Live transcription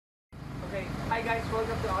Hi guys,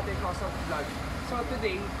 welcome to Atoy Customs Vlog. So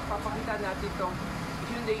today, papakita natin itong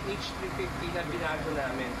Hyundai H350 na binago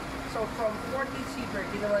namin. So from 14-seater,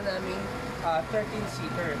 ginawa namin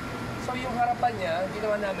 13-seater. So yung harapan niya,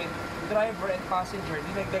 ginawa namin driver and passenger.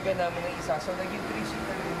 Dinagdagan namin ng isa. So naging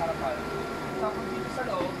 3-seater yung harapan. Tapos dito sa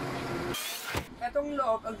loob, etong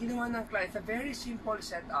loob, ang ginawa ng client, a very simple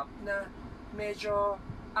setup na medyo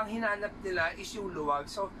ang hinanap nila is yung luwag.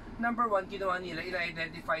 So number one, ginawa nila,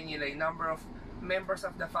 ina-identify nila yung number of members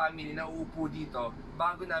of the family na uupo dito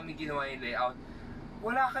bago namin ginawa yung layout.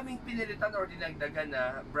 Wala kaming pinilitan or dinagdagan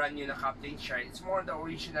na brand new na captain chair. It's more the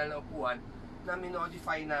original na upuan na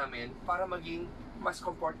minodify namin para maging mas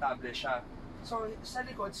komportable siya. So sa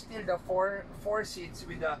likod, still the four seats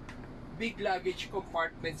with the big luggage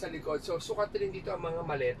compartment sa likod. So sukat rin dito ang mga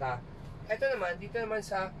maleta. Ito naman, dito naman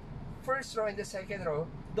sa first row and the second row,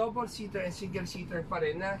 double seater and single seater pa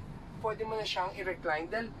rin na pwede mo na siyang i-recline.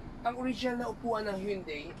 Dahil ang original na upuan ng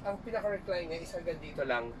Hyundai, ang pinaka-recline niya is hanggang dito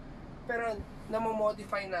lang. Pero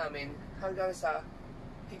namomodify namin hanggang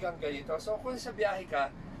ganito. So kung sa biyahe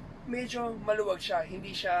ka, medyo maluwag siya,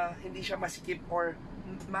 hindi siya masikip or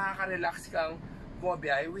makaka-relax kang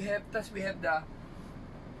bumabiyahe. We have the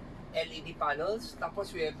LED panels,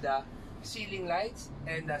 tapos we have the ceiling lights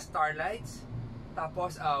and the star lights,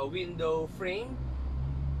 tapos window frame,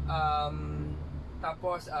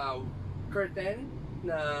 tapos curtain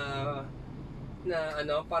na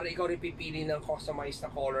ano, para ikaw rin pipili ng customized na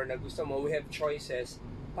color na gusto mo. We have choices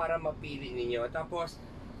para mapili ninyo. Tapos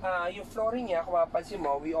yung flooring niya, kung mapansin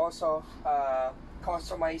mo, we also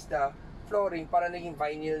customize the flooring para naging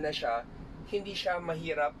vinyl na siya. Hindi siya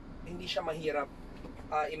mahirap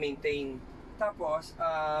i-maintain. Tapos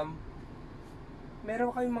meron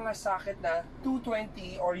kayong mga socket na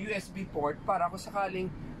 220 or USB port para kung sakaling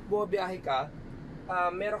bumabiyahe ka,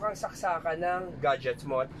 meron kang saksakan ng gadgets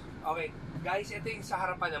mo. Okay, guys, ito yung sa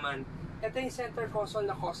harapan naman. Ito yung center console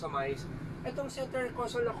na customize. Itong center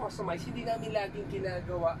console na customize, hindi namin laging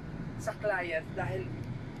ginagawa sa client dahil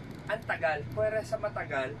ang tagal. Pero sa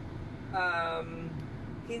matagal,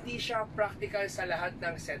 hindi siya practical sa lahat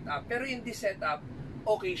ng setup. Pero in this setup,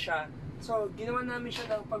 okay siya. So, ginawa namin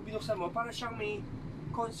siya ng pag binuksan mo, para siyang may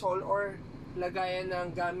console or lagayan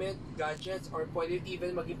ng gamit, gadgets, or pwede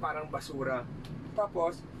even maging parang basura.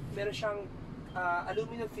 Tapos, meron siyang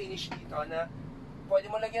aluminum finish dito na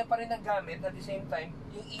pwede mo lagyan pa rin ng gamit. At the same time,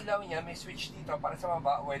 yung ilaw niya may switch dito para sa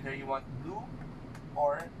baba, whether you want blue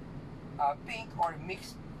or pink or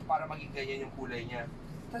mixed para maging ganyan yung kulay niya.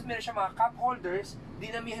 Tapos meron siyang mga cup holders,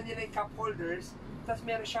 dinamihan nila yung cup holders. Tapos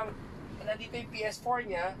meron siyang, nandito yung PS4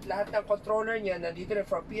 niya, lahat ng controller niya nandito rin,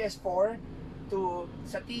 from PS4 to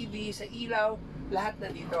sa TV, sa ilaw, lahat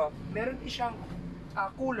nandito. Meron din siyang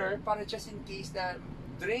cooler para just in case na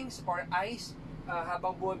drinks or ice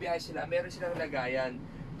habang bumabiyahe sila, meron silang lagayan.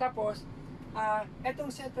 Tapos, etong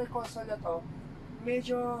center console na to,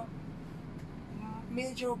 medyo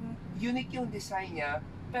unique yung design niya,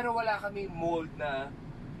 pero wala kaming mold na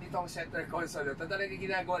nitong center console na to. Talaga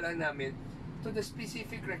ginagawa lang namin to the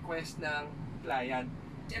specific request ng client.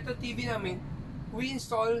 Ito TV namin, we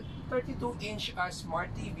install 32-inch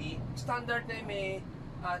smart TV. Standard na may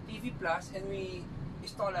TV Plus, and we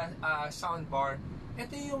install a soundbar.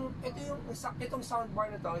 Itong soundbar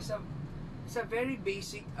na to is a very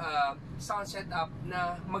basic sound setup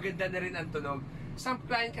na maganda na rin ang tunog. Some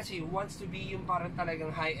client kasi wants to be yung parang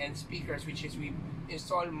talagang high-end speakers, which is we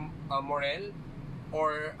install Morel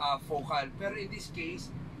or Focal. Pero in this case,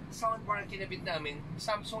 soundbar na kinabit namin,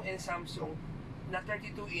 Samsung na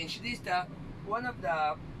 32-inch. This is one of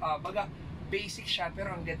the basic siya,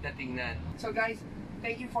 pero ang ganda tingnan. So guys,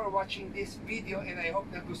 thank you for watching this video, and I hope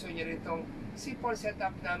na gusto niyo rin itong simple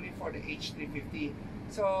setup namin for the H350.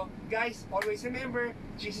 So guys, always remember,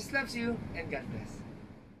 Jesus loves you, and God bless.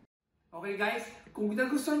 Okay guys, kung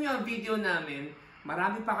nagustuhan niyo ang video namin,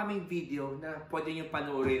 marami pa kaming video na pwede niyo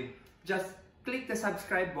panoorin. Just click the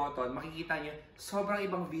subscribe button, makikita niyo sobrang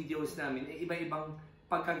ibang videos namin, iba-ibang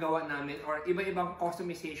pagkagawa namin, or iba-ibang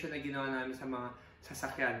customization na ginawa namin sa mga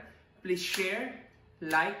sasakyan. Please share,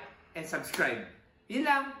 like, and subscribe. Yun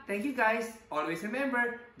lang. Thank you guys. Always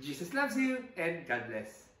remember, Jesus loves you, and God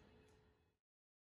bless.